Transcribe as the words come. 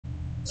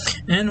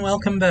And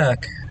welcome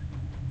back.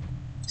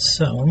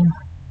 So,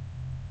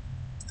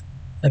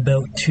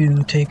 about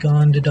to take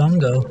on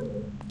Dodongo.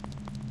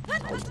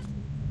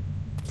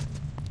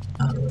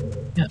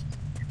 Yeah.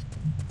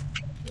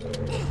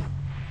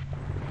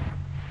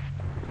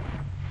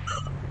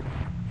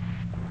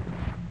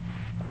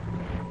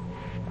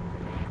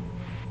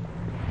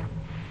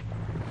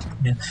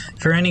 Yeah.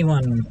 For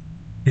anyone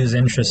who's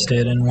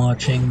interested in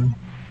watching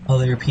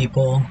other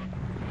people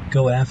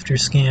go after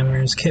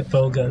scammers, Kit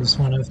Voga is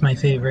one of my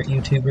favorite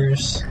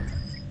YouTubers.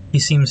 He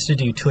seems to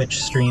do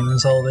Twitch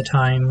streams all the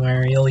time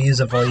where he'll use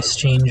a voice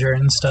changer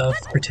and stuff,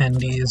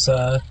 pretend he's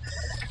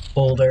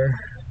older.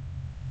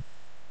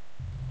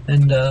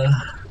 And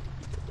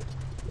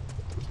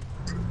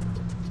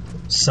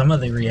some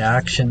of the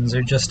reactions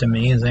are just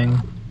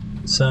amazing.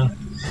 So,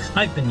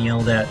 I've been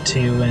yelled at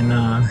too in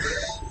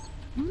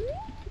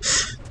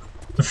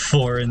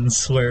foreign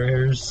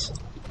swears.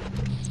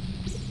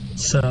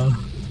 So,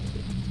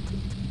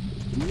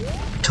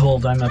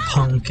 told I'm a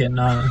punk in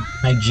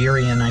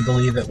Nigerian, I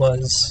believe it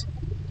was.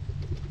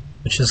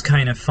 Which is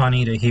kind of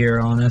funny to hear,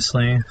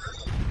 honestly.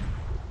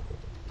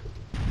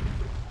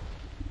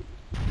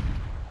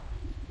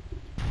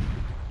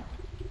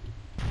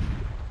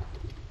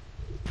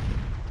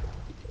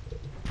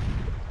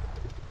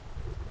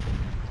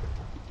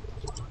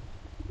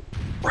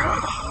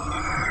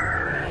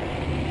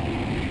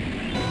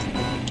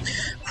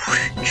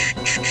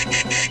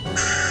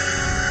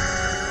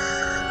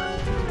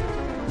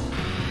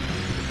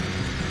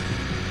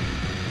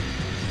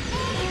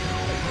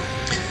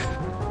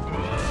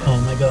 Oh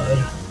my god.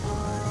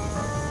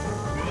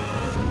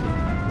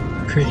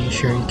 Pretty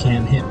sure he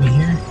can't hit me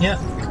here. Yep.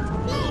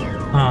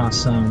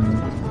 Awesome.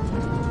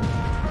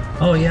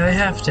 Oh yeah, I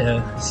have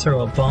to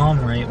throw a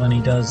bomb right when he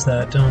does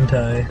that, don't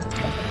I?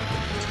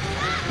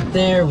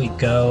 There we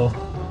go.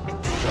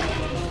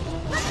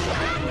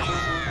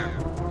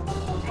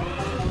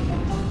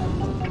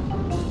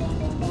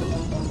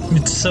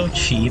 It's so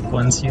cheap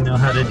once you know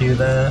how to do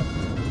that.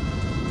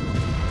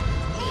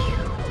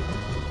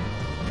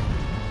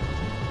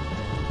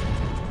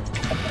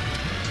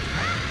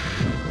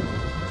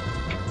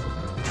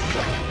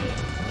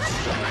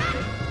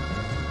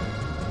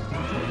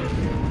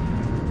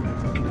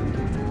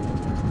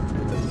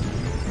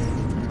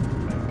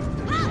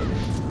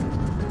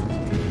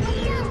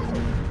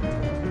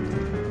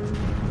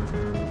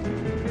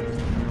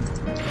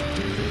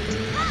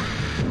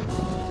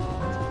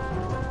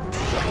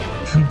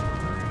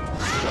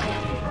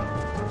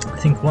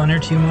 I think 1 or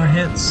 2 more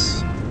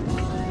hits.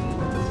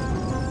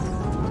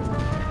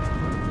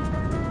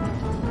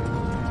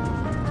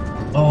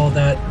 Oh,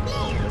 that...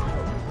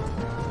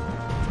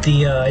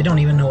 I don't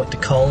even know what to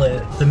call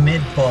it. The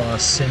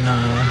mid-boss in,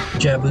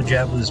 Jabu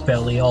Jabu's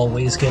belly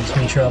always gives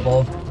me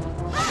trouble.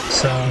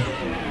 So...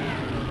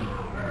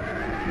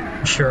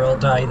 I'm sure I'll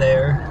die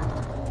there.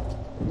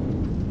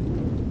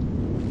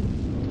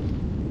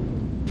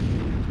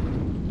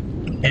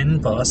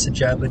 End boss of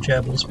Jabu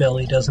Jabu's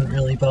belly doesn't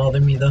really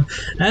bother me though.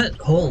 That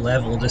whole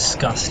level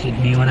disgusted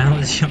me when I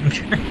was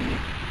younger.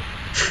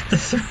 The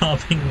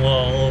throbbing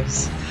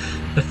walls.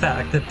 The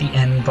fact that the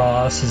end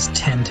boss's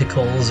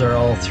tentacles are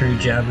all through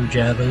Jabu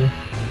Jabu.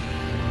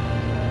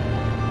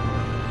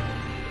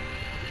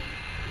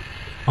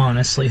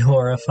 Honestly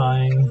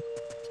horrifying.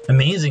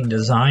 Amazing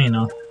design,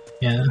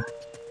 yeah.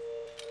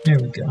 There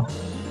we go.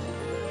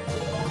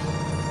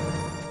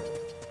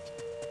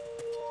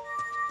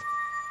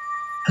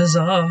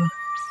 Huzzah!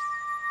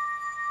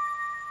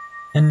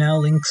 And now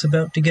Link's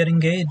about to get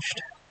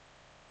engaged.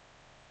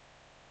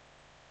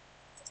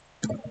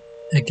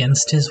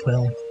 Against his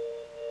will.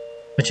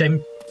 Which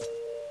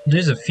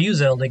there's a few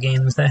Zelda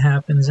games that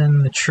happens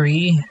in the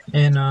tree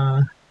in,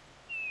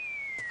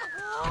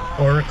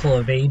 Oracle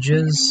of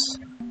Ages.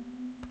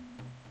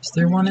 Is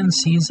there one in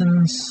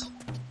Seasons?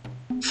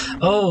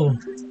 Oh!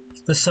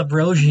 The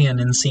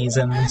Subrosian in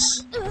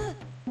Seasons.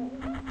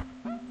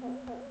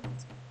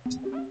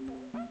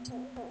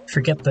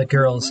 Forget the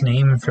girl's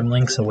name from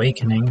Link's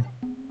Awakening.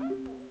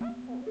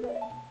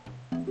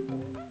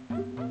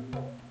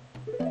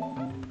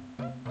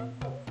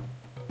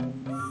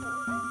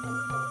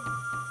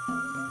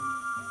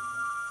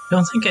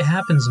 Don't think it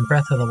happens in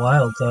Breath of the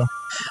Wild, though.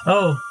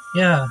 Oh,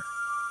 yeah.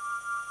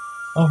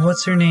 Oh,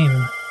 what's her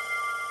name?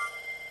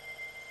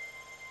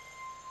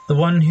 The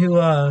one who,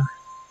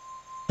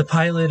 the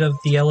pilot of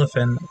the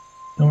elephant.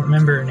 I don't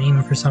remember her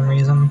name for some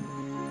reason.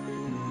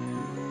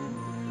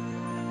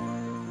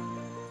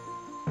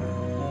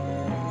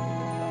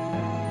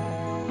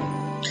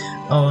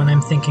 Oh, and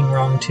I'm thinking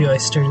wrong too. I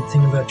started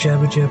thinking about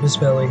Jabu Jabu's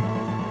belly.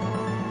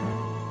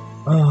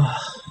 Oh,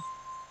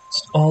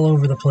 it's all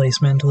over the place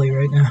mentally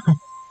right now.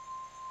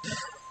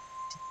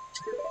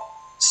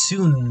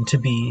 Soon to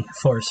be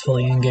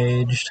forcefully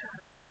engaged.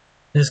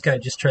 This guy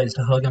just tries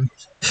to hug him.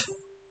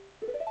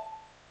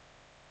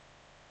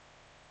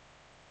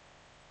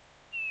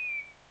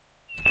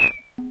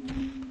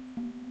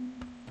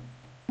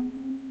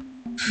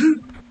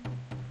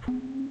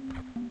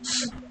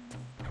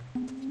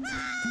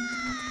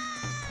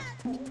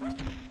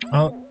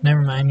 Oh,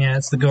 never mind. fine. Yeah,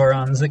 it's the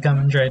Gorons that come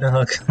and try to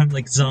hug them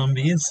like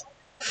zombies.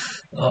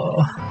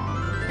 Oh.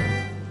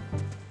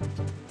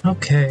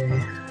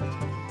 Okay.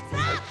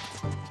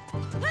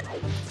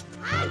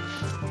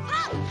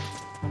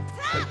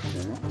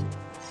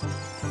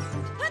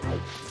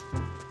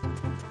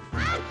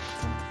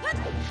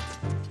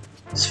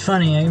 It's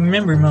funny, I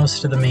remember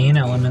most of the main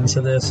elements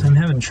of this. I'm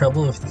having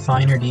trouble with the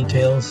finer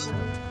details.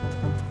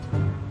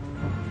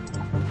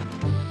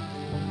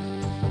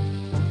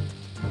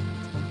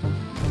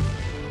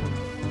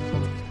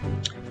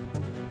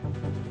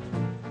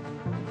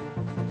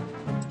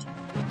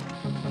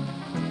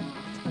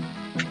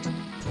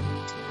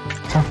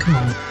 Oh, come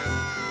on.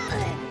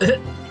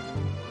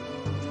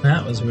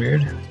 That was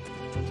weird.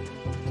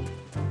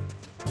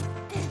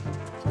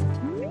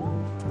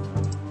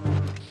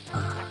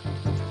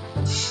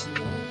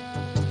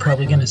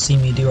 Probably gonna see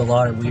me do a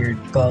lot of weird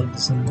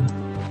bugs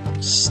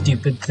and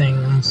stupid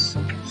things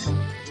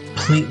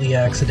completely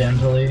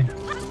accidentally.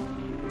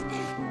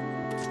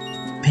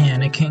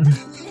 Panicking.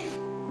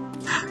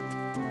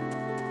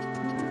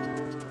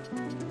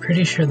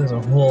 Pretty sure there's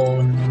a hole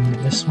in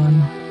this one.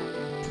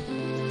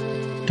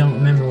 Don't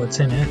remember what's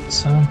in it,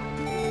 so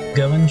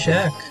go and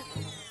check.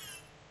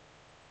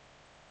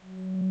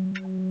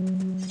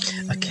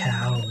 A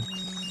cow.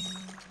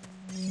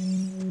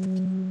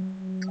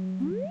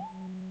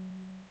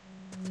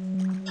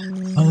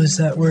 Oh, is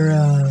that where,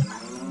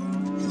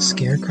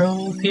 Scarecrow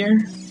will appear?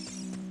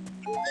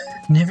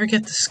 Never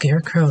get the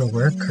Scarecrow to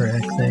work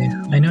correctly.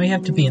 I know you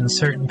have to be in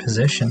certain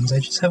positions, I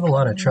just have a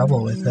lot of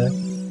trouble with it.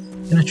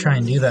 I'm gonna try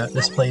and do that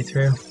this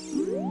playthrough.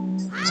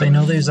 So I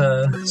know there's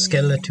a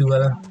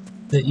Skeletua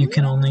that you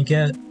can only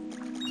get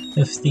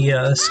if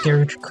the,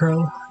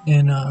 Scarecrow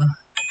in,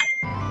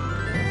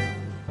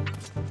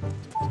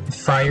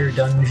 Fire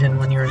Dungeon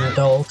when you're an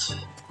adult.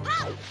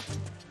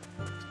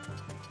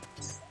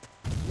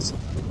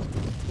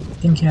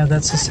 I think, yeah,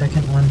 that's the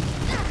second one.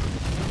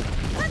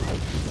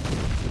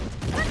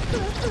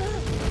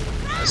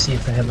 See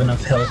if I have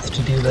enough health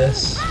to do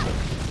this.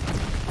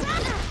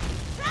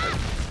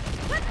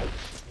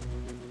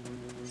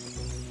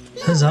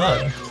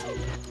 Huzzah!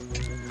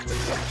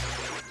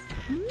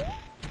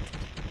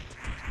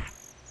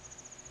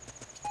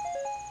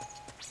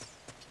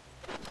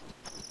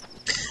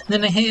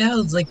 Then I hate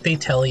how, like, they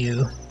tell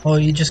you, oh,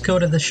 you just go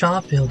to the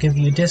shop, he'll give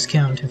you a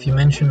discount if you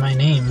mention my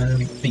name,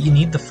 but you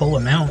need the full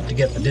amount to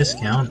get the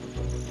discount.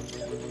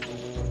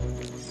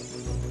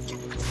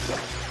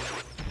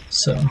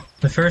 So,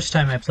 the first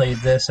time I played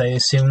this, I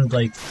assumed,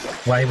 like,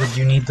 why would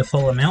you need the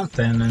full amount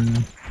then,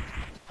 and...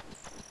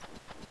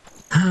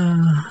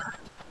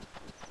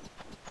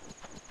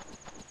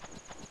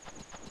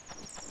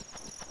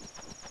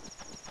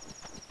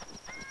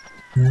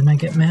 and then I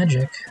get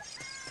magic.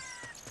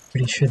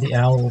 Pretty sure the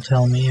owl will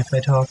tell me if I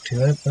talk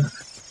to it, but...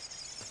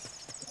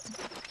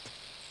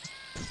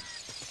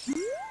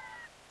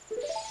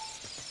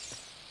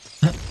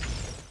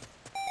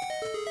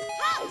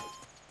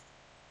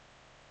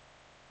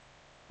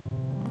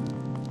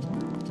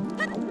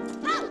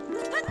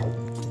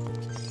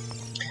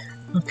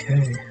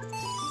 Okay.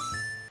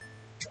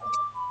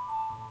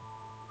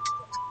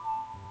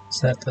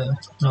 Is that the...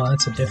 oh,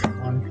 that's a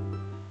different one.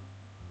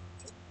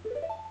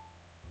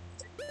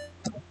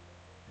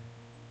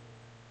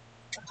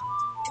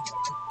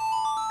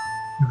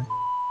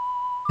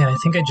 Yeah, I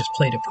think I just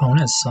played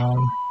Epona's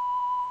song.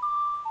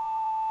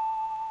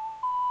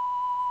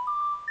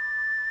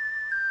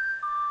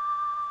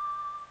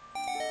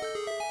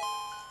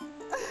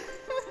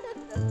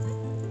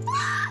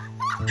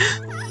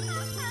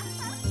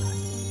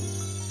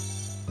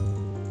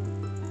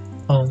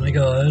 Oh my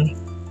god.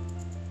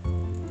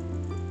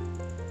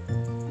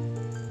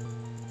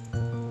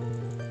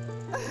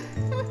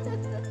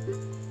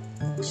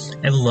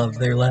 I love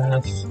their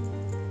laugh.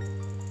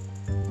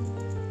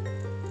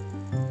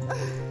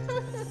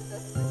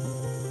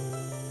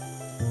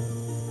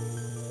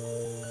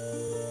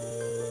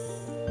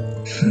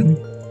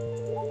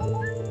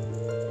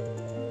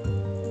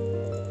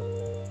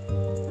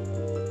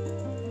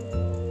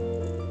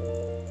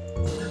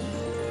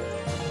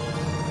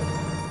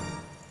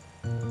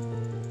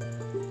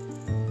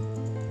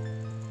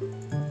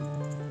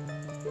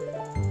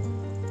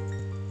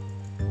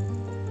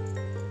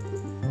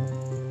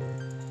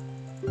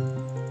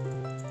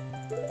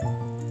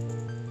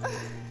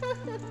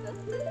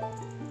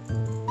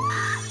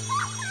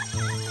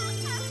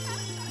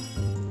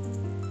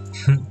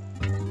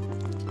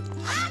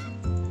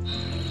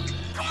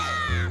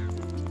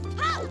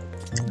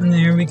 And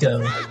there we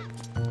go.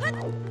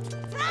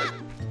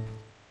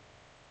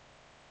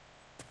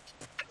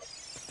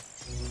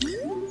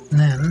 And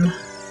then...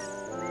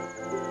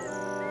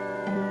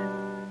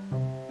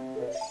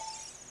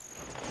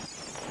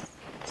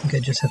 I think I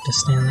just have to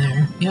stand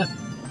there. Yep.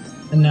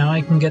 And now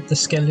I can get the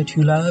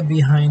Skeletula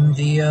behind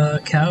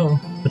the cow,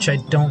 which I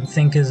don't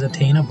think is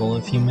attainable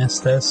if you miss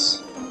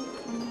this.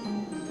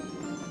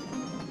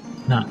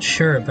 Not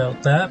sure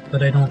about that,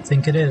 but I don't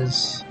think it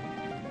is.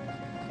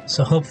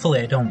 So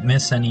hopefully I don't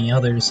miss any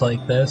others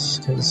like this,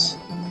 because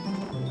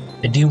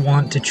I do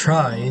want to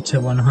try to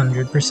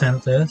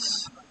 100%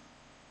 this.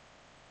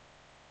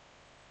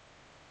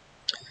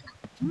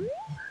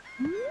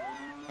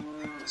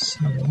 So,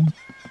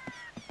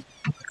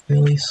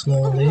 really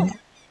slowly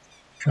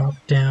drop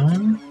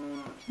down.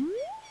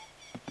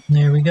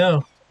 There we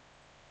go.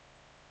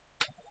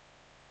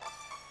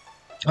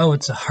 Oh,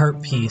 it's a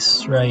heart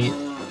piece, right?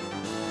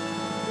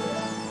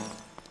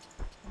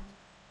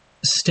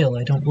 Still,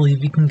 I don't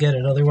believe you can get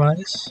it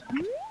otherwise.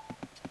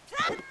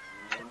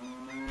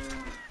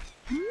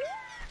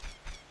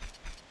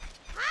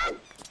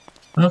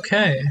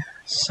 Okay,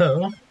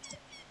 so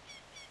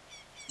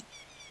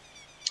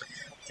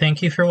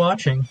thank you for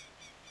watching.